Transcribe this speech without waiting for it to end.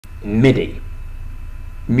MIDI,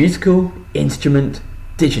 musical instrument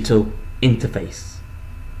digital interface.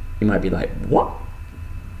 You might be like, what?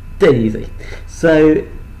 Dead easy. So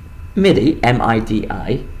MIDI,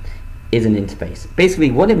 M-I-D-I, is an interface.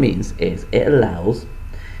 Basically what it means is it allows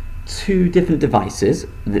two different devices,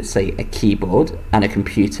 let's say a keyboard and a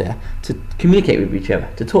computer, to communicate with each other,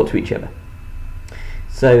 to talk to each other.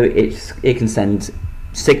 So it can send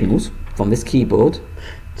signals from this keyboard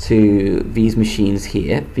to these machines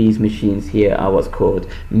here. These machines here are what's called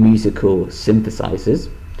musical synthesizers,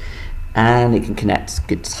 and it can connect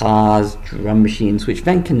guitars, drum machines, which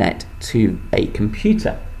then connect to a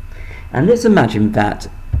computer. And let's imagine that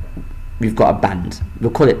we've got a band.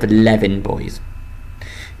 We'll call it the Levin Boys.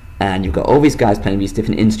 And you've got all these guys playing these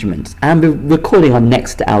different instruments, and we're recording our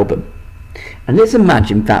next album. And let's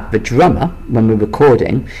imagine that the drummer, when we're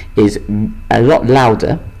recording, is a lot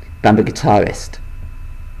louder than the guitarist.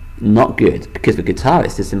 Not good, because the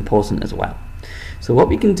guitarist is important as well. So what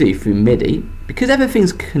we can do through MIDI, because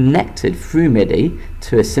everything's connected through MIDI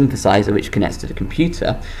to a synthesizer which connects to the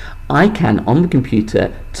computer, I can, on the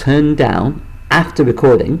computer, turn down, after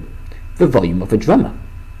recording, the volume of the drummer,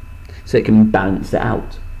 so it can balance it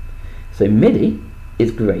out. So MIDI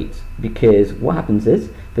is great because what happens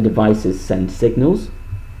is the devices send signals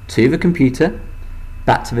to the computer,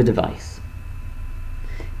 back to the device,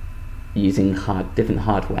 using different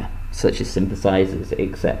hardware such as synthesizers,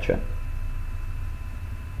 etc.